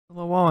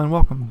Hello all and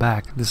welcome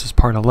back. This is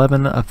part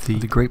 11 of the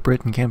Great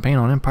Britain campaign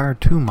on Empire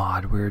 2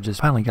 mod. We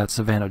just finally got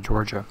Savannah,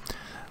 Georgia.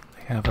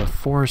 They have a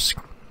force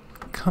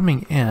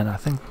coming in. I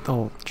think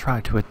they'll try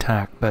to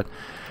attack, but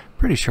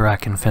pretty sure I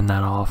can fend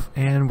that off.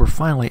 And we're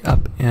finally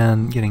up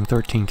in getting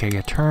 13k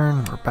a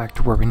turn. We're back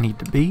to where we need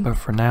to be. But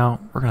for now,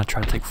 we're going to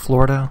try to take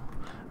Florida.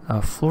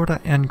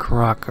 Florida and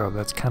CHEROKEE.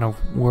 That's kind of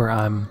where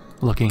I'm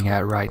looking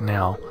at right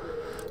now.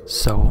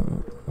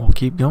 So we'll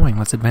keep going.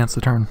 Let's advance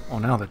the turn.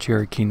 Well, now the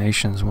Cherokee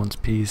Nations wants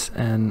peace,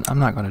 and I'm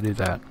not going to do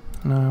that.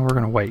 No, we're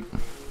going to wait.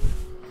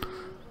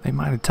 They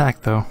might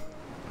attack, though.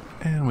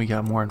 And we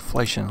got more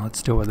inflation.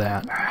 Let's deal with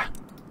that.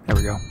 There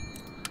we go.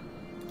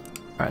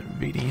 Alright,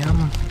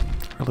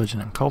 VDM.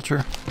 Religion and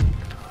culture.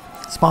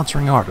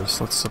 Sponsoring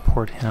artists. Let's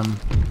support him.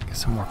 Get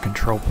some more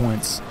control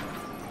points.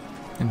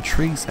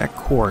 Intrigues at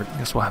court.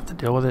 Guess we'll have to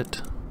deal with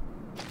it.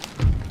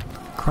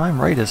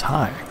 Crime rate is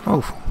high.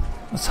 Oh,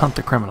 let's hunt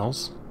the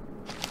criminals.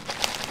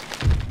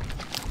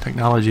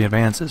 Technology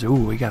advances. Ooh,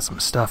 we got some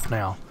stuff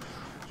now.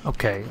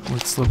 Okay,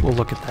 we'll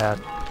look at that.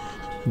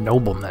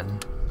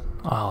 Nobleman.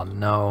 Oh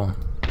no.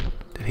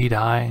 Did he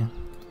die?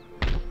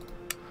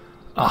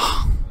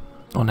 Oh.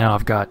 Well, now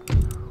I've got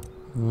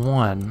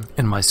one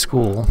in my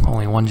school.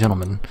 Only one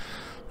gentleman.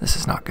 This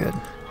is not good.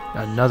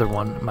 Another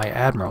one. My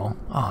admiral.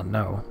 Oh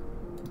no.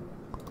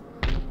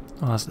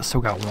 Oh, I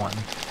still got one.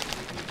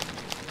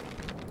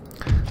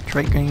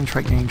 Trait gain,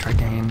 trait gain, trait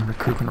gain.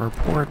 Recruitment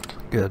report.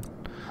 Good.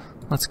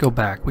 Let's go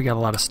back. We got a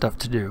lot of stuff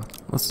to do.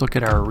 Let's look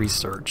at our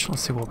research.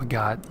 Let's see what we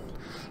got.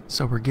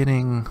 So we're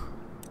getting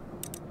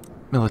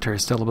military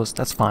syllabus.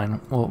 That's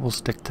fine. We'll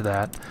stick to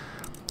that.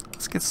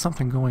 Let's get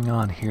something going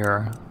on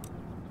here.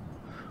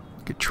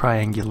 Get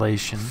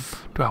triangulation.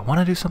 Do I want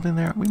to do something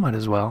there? We might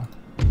as well.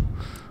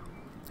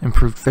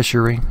 Improved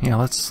fishery. Yeah,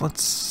 let's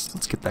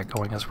get that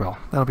going as well.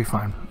 That'll be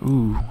fine.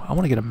 Ooh, I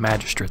want to get a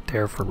magistrate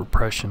there for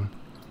repression.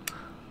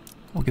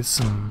 We'll get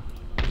some.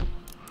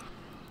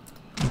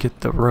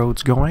 Get the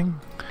roads going.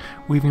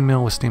 Weaving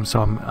mill with steam,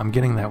 so I'm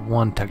getting that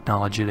one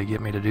technology to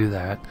get me to do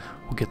that.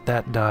 We'll get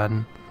that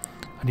done.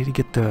 I need to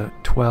get the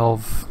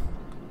 12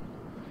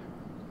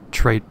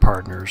 trade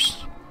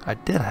partners. I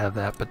did have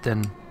that, but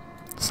then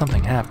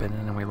something happened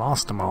and then we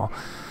lost them all.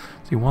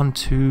 See, 1,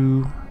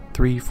 2,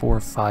 3, 4,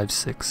 5,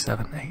 6,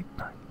 7, 8,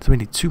 9. So we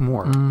need 2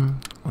 more.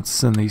 Let's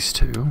send these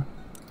 2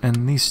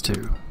 and these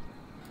 2.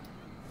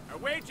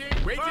 Waiting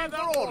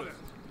for orders.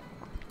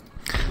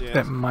 Yes.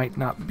 That might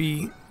not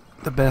be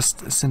the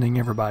best sending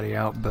everybody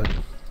out, but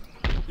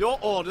your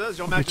orders,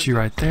 your we'll get Majesty. you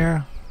right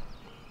there.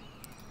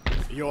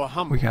 Your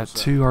humble, We got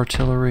sir. 2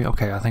 artillery.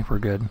 Okay, I think we're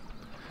good.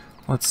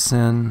 Let's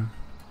send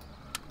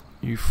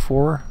you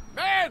 4.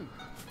 Men,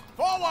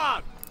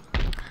 forward!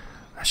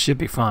 That should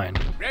be fine.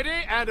 Ready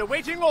and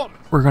awaiting orders.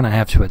 We're gonna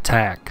have to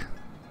attack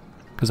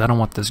because I don't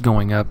want this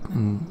going up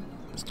and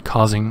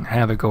causing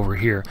havoc over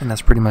here. And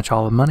that's pretty much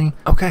all the money.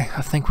 Okay,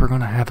 I think we're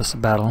gonna have us a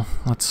battle.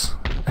 Let's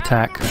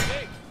attack.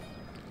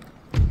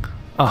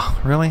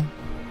 Oh, really?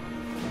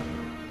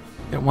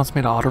 It wants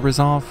me to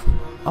auto-resolve?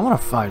 I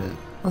want to fight it.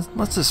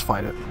 Let's just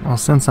fight it. Well,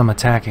 since I'm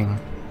attacking,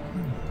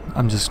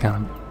 I'm just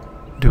gonna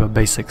do a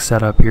basic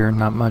setup here.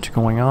 Not much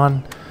going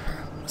on.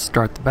 Let's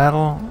start the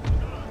battle.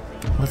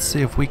 Let's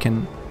see if we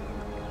can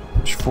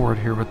push forward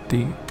here with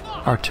the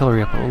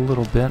artillery up a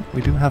little bit.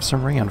 We do have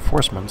some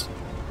reinforcements.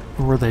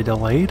 Were they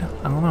delayed?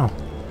 I don't know.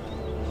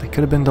 They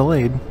could have been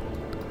delayed.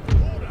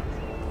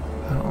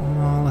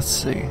 Let's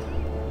see.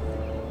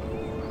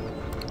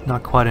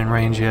 Not quite in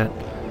range yet.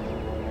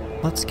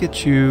 Let's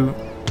get you.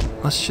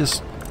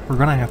 We're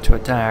gonna have to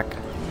attack.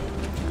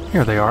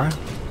 Here they are.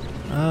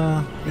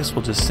 I guess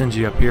we'll just send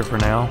you up here for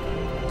now.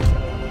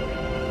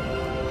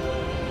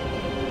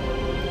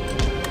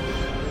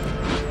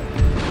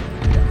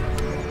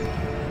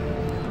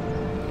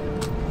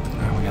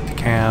 We got the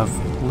cav.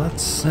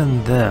 Let's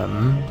send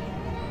them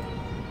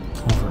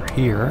over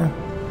here.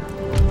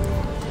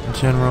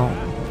 General,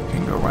 you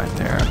can go right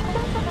there.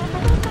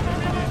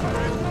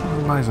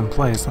 Everybody's in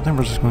place. I think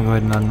we're just going to go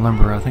ahead and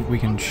unlimber. I think we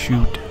can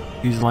shoot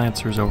these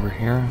lancers over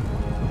here.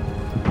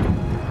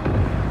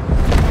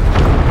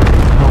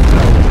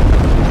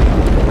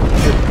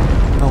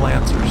 Hit the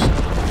lancers.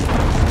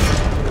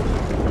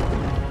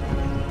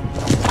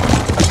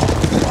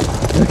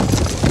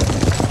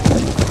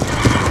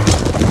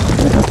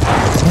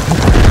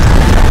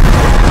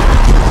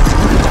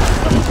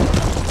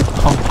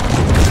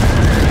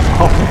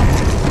 Oh.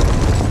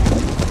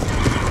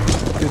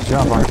 Good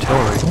job,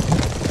 artillery.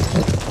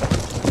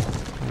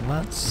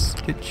 Let's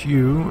get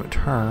you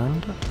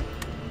turned. I'm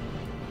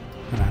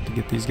gonna have to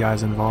get these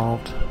guys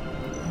involved.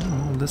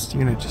 Oh, this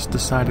unit just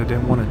decided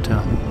it wanted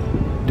to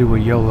do a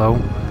YOLO. I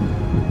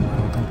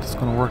don't think it's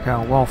gonna work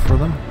out well for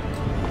them.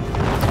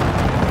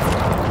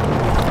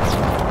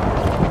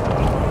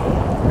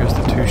 Here's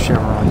the 2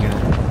 Chevron unit.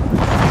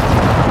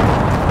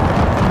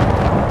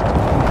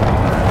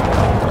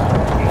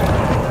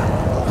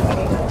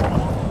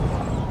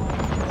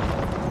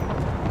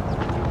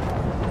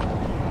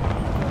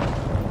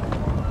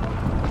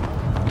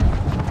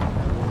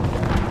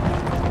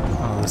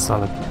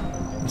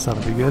 This ought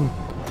to be good.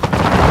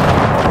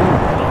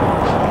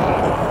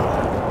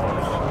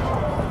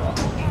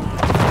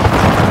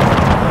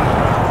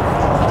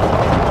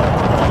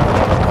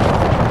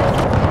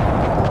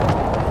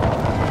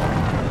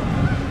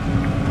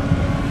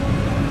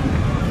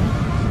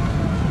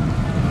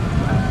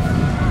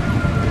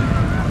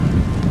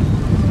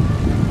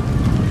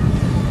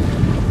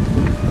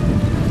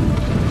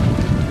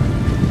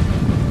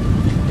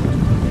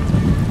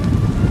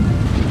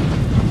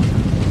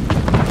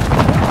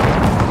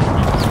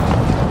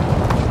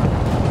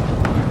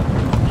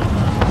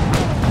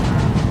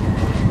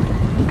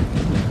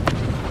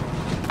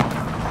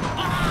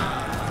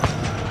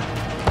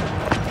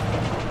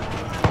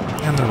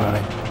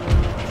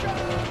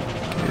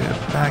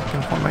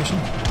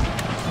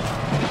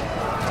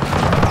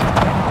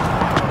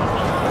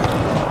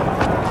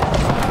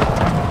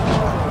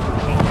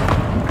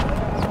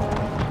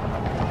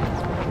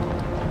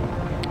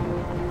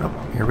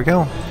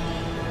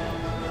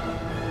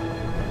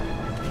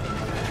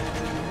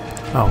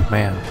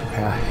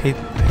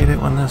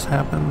 it when this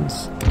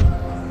happens.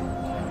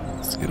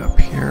 Let's get up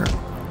here.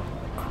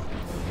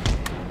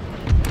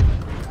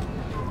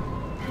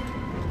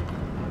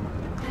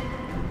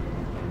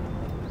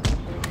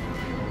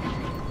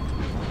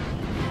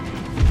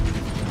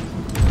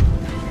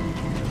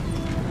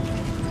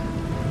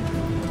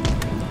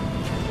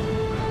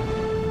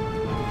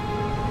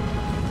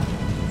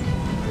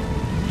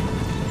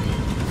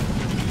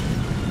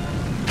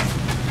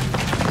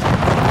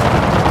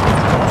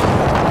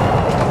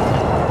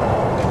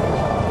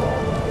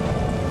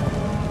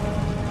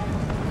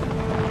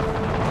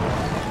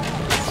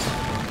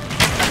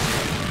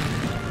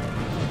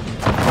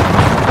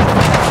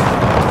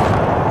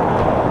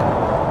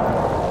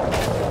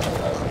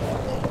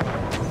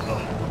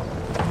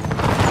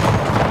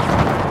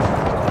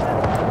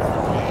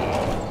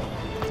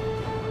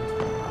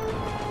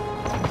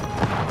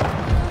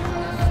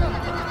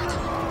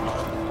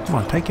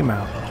 Come on, take him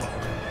out.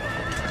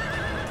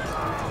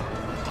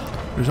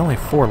 There's only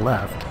 4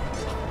 left.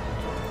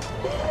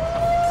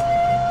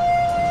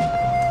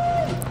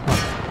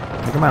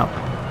 Take him out.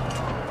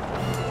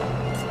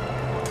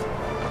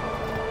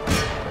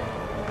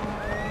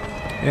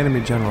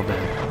 Enemy general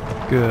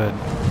dead. Good.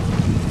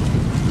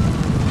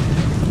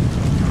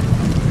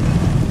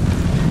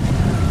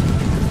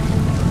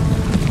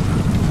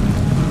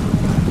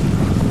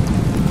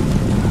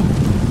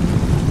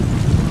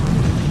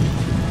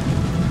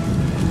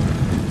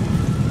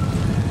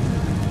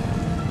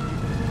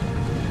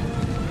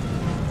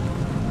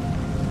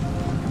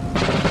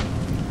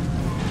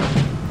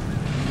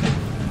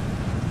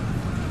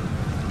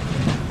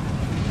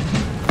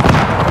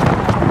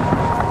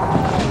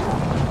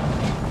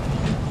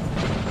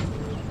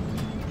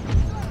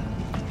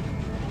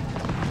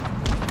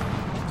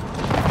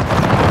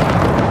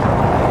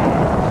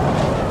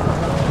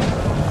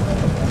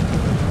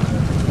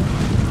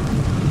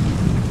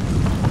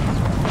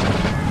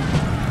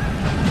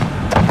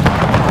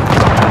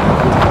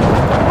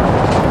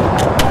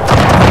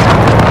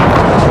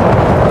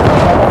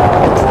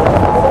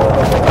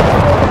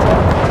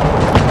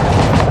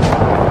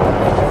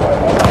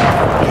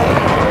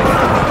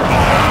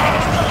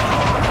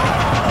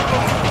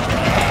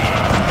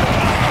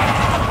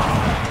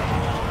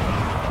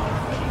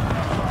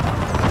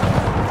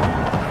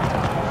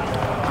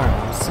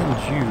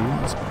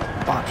 Let's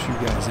box you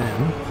guys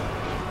in.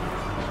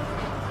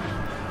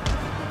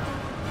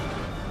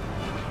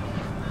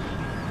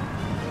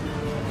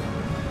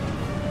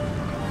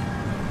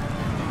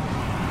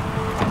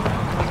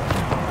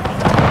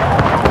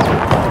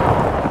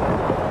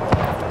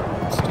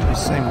 Let's do the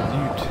same with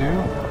you two.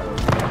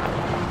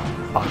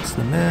 Box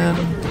them in.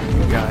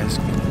 You guys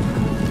can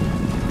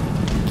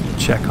keep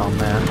check on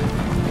that.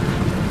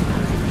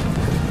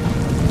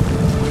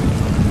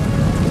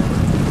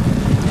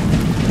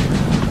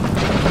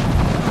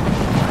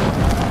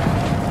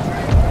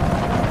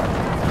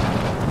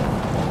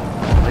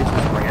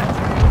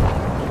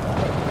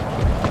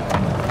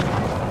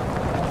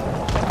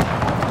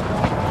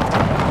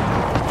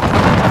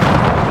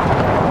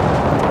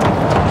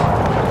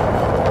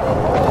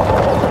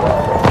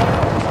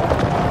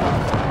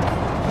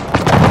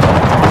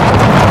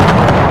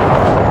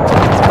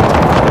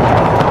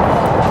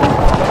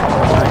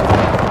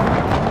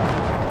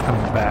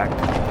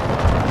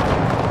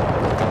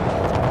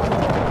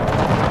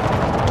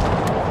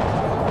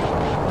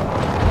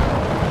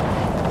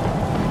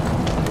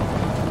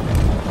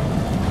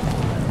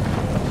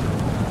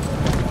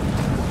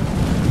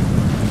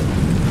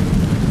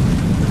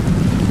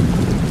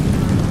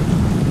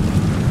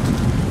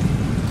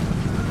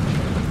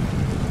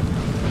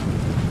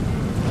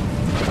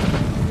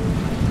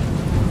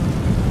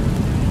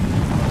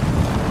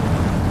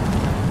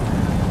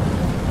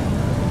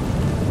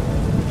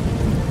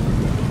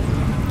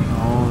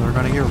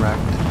 Get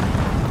wrecked.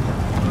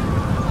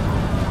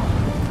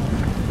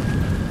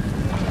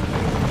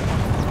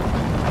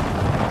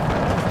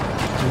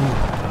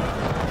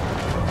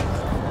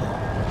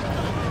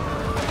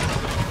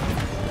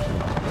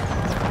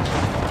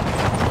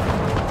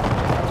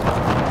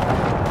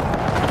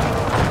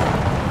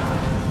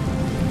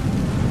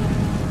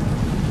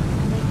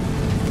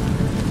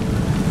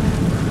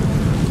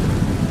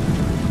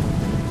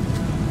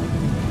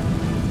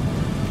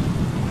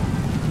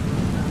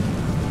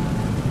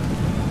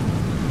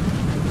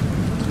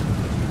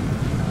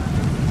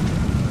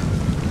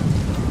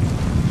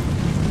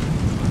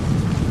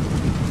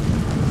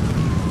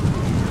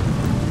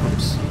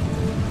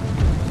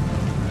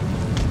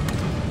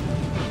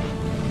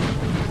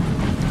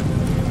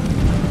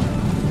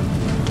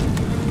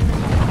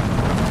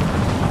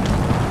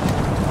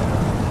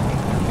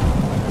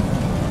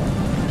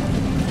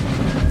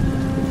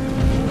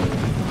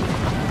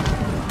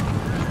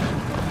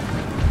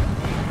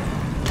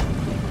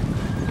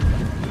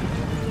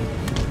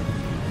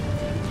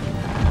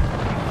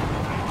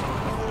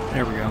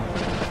 There we go.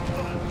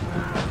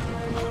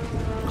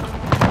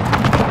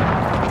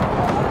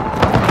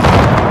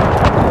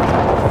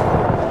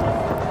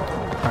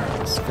 Alright,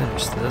 let's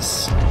finish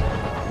this.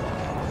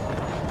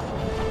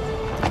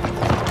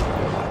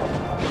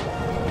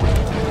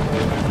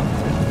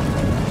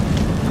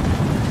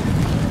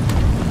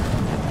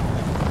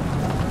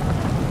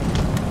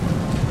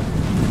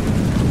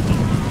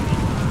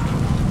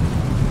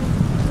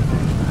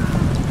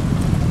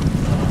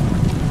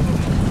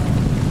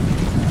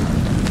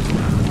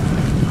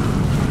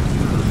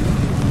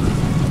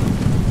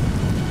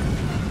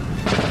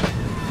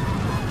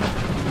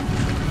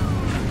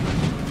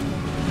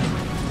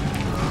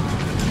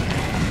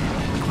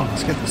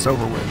 this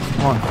over with.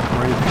 Come on,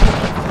 I'm ready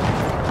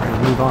to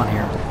move on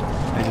here.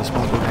 They just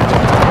won't go down.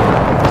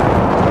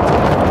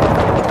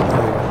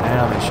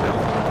 Now they should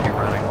be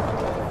running.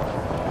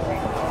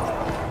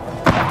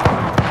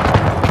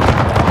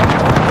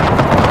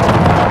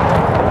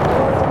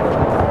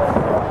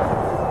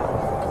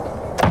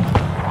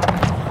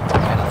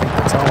 And I think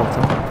that's all of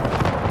them.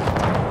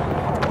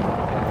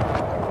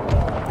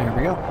 There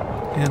we go.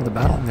 End the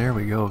battle. There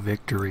we go.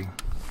 Victory.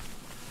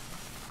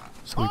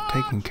 So we've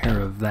taken care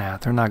of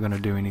that. They're not going to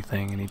do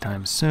anything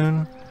anytime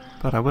soon.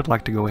 But I would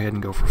like to go ahead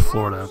and go for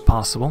Florida if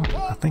possible.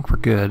 I think we're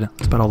good.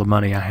 That's about all the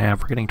money I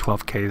have. We're getting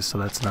 12Ks, so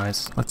that's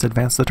nice. Let's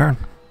advance the turn.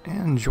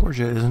 And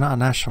Georgia is not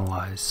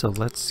nationalized, so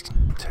let's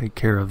take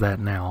care of that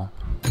now.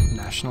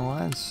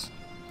 Nationalize.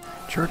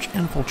 Church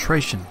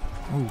infiltration.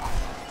 Ooh.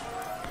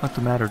 Let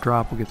the matter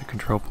drop. We'll get the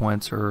control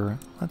points, or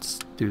let's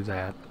do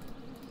that.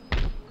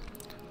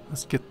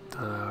 Let's get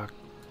the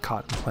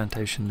cotton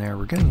plantation there.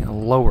 We're getting it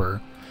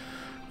lower.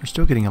 We're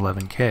still getting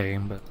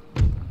 11K, but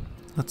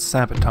let's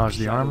sabotage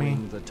the army.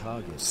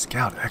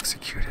 Scout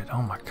executed.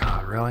 Oh my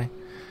god, really?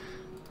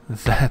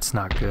 That's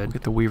not good.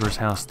 Get the Weaver's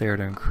house there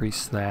to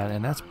increase that,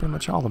 and that's pretty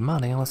much all the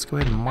money. Let's go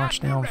ahead and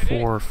march down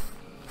for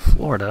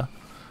Florida.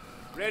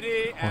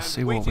 We'll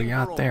see what we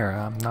got there.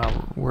 I'm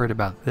not worried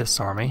about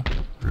this army.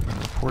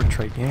 Report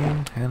trade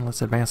gained, and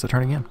let's advance the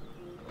turn again.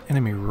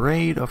 Enemy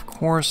raid, of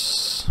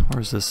course.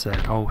 Where's this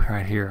at? Oh,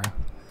 right here.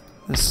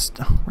 This,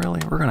 really?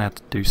 We're gonna have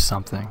to do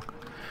something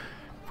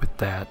with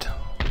that.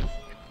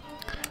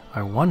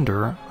 I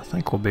wonder, I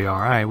think we'll be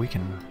alright. We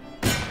can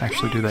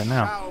actually do that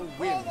now.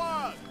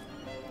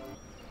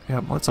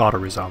 Yep, let's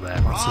auto-resolve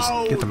that. Let's just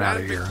get them out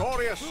of here.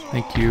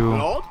 Thank you.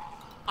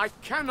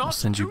 I'll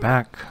send you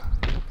back.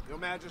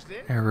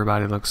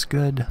 Everybody looks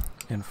good.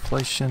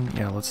 Inflation,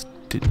 yeah, let's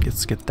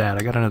get that.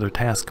 I got another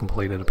task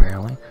completed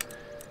apparently.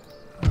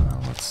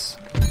 Let's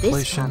inflation.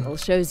 This panel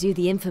shows you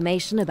the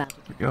information about.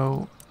 Here we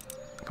go.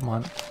 Come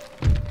on.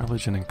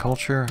 Religion and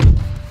culture.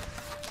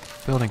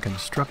 Building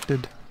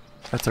constructed.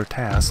 That's our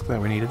task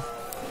that we needed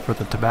for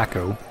the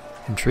tobacco.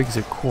 Intrigues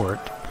at court.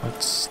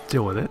 Let's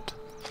deal with it.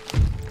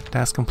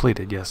 Task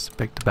completed, yes.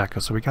 Big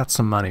tobacco. So we got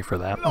some money for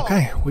that.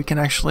 Okay, we can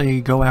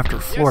actually go after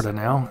Florida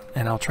now,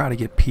 and I'll try to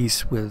get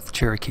peace with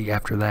Cherokee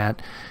after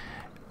that.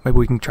 Maybe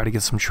we can try to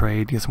get some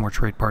trade, get some more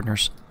trade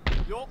partners.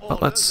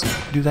 But let's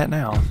do that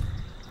now.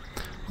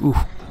 Ooh,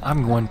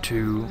 I'm going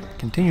to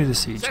continue the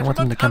siege. I want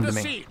them to come to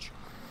me.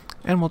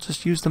 And we'll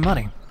just use the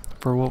money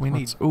for what we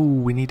need. Ooh,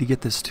 we need to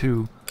get this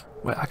too.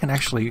 Well, I can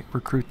actually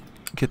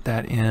get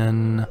that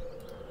in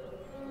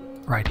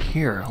right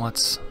here.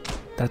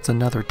 That's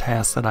another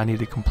task that I need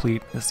to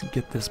complete, is to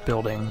get this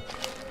building.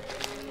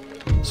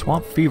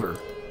 Swamp fever.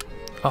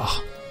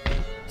 Oh,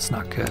 it's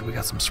not good. We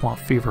got some swamp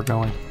fever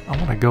going. I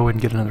want to go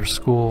and get another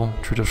school,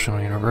 traditional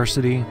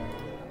university.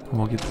 And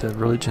we'll get the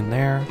religion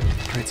there.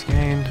 Traits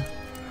gained.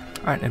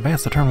 Alright,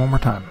 advance the turn one more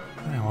time.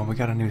 Well, we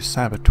got a new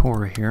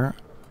saboteur here.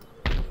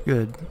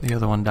 Good. The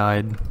other one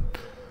died.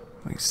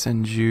 I'll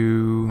send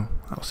you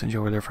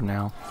over there for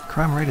now.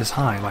 Crime rate is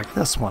high, like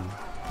this one.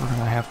 We're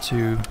gonna have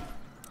to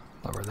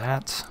lower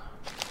that.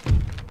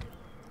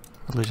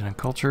 Religion and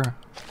culture.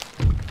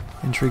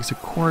 Intrigues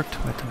at court.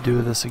 We have to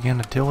do this again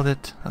to deal with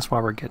it. That's why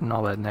we're getting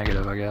all that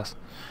negative, I guess.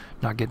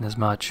 Not getting as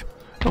much.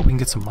 Oh, we can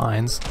get some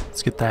mines.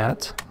 Let's get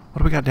that. What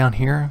do we got down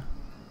here?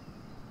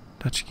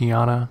 Dutch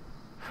Guiana.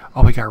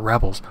 Oh, we got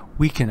rebels.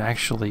 We can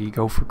actually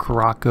go for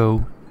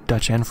CHEROKEE,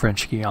 Dutch and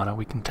French Guiana.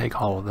 We can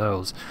take all of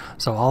those.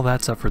 So all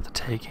that's up for the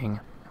taking.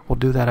 We'll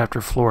do that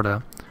after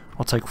Florida.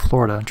 We'll take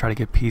Florida and try to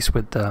get peace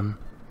with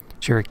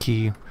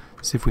Cherokee.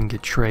 See if we can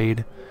get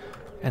trade.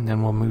 And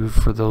then we'll move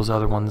for those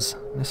other ones.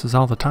 This is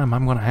all the time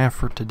I'm going to have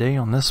for today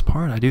on this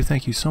part. I do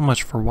thank you so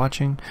much for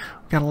watching.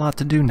 We've got a lot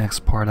to do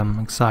next part. I'm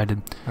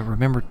excited.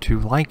 Remember to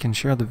like and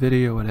share the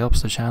video. It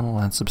helps the channel.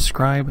 And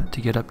subscribe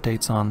to get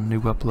updates on new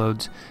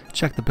uploads.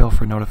 Check the bell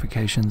for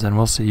notifications, and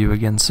we'll see you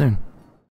again soon.